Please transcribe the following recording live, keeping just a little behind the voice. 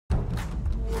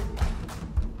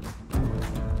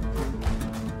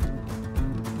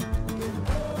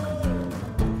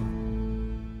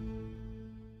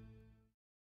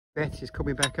Beth just called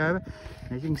me back over.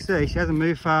 As you can see, she hasn't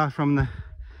moved far from the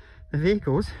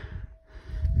vehicles.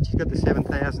 She's got the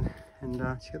 7000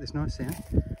 and she's got this nice sound.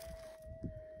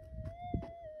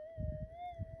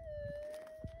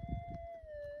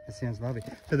 That sounds lovely.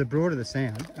 So the broader the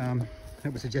sound, it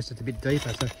would suggest it's a bit deeper.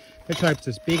 So let's hope it's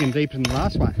as big and deeper than the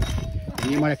last one.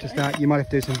 And you might have to start, you might have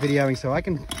to do some videoing so I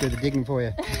can do the digging for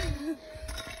you.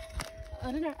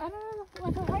 I don't know.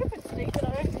 Like, I hope it's deep, but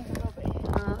I don't think it will be.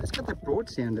 It's got that broad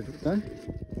sound to it though.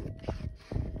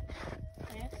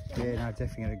 Yes. Yeah, no, it's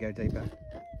definitely going to go deeper.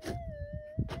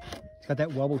 It's got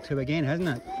that wobble too again, hasn't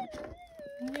it?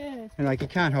 Yeah. And like you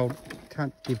can't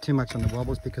give too much on the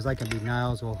wobbles because they can be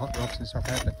nails or hot rocks and stuff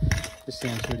like that, but this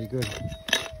sounds really good.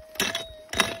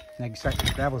 Now you're straight to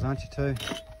the gravels, aren't you too?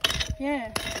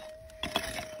 Yeah.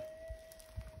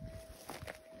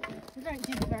 I don't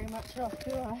dig very much off,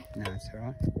 do I? No, it's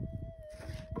alright.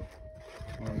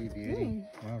 Oh, you beauty.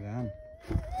 Well done.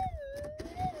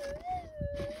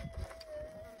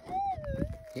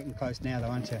 Getting close now though,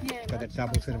 aren't you? Yeah, got that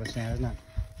double sort of a sound, isn't it?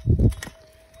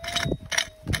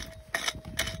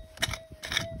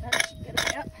 That should get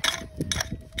it out.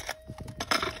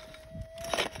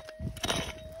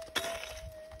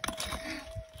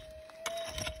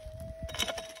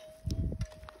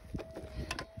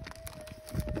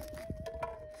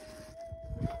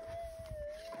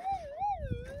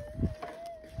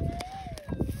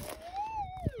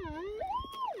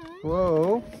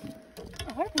 Whoa.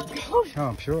 I hope it's gold. Oh,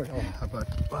 I'm sure. I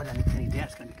don't think any doubt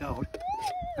it's going to be gold.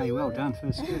 Hey, well done,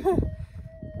 first scoop.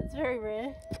 It's very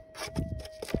rare.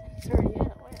 It's already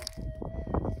out, wow.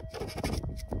 I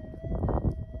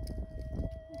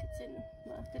think it's in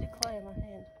a bit of clay in my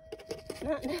hand.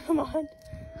 No, never mind.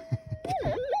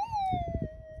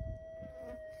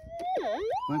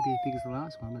 Won't be as big as the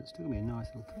last one, but it's still going to be a nice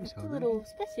little piece. It's a little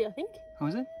specie, I think. Oh,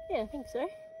 is it? Yeah, I think so.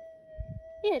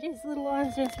 Yeah, it is, a little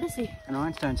ironstone specie. An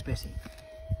ironstone specie.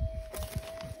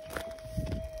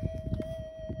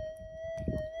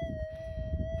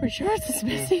 Pretty sure it's a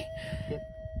specie. Yep.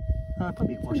 Oh,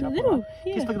 probably wash It's a up. little, Right.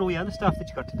 yeah. Just look at all the other stuff that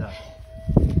you got today.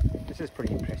 This is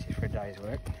pretty impressive for a day's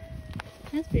work.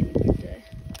 It has been a good day.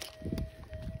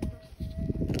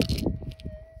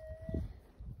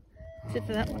 Except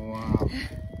for that one. Wow.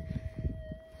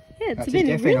 Yeah, it's That's been a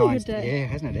definitely really an good day. Yeah,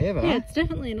 hasn't it ever? Yeah, it's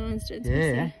definitely an ironstone specie.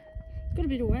 Yeah. Got a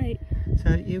bit of weight. So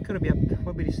you've got to be up,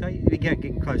 what would you say? You'll be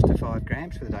getting close to 5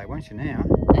 grams for the day, won't you now?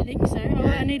 I think so. Yeah. Oh,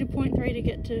 I need a 0.3 to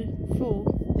get to 4.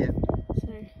 Yep.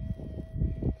 So.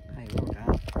 Hey, well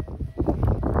done.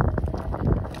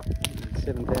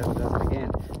 7,000 does it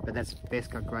again. But that's Beth's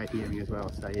got great hearing as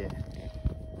well, so yeah.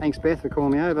 Thanks Beth for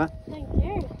calling me over. Thank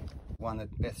you. One that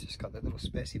Beth's just got that little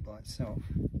specie by itself.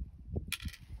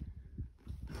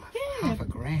 Yeah. Half a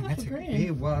gram, that's a gram.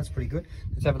 Yeah, well, that's pretty good.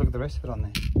 Let's have a look at the rest of it on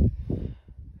there.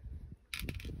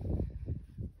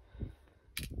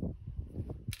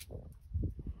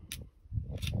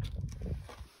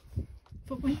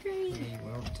 Put my green. Yeah,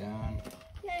 well done.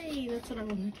 Yay, that's what I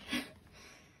wanted.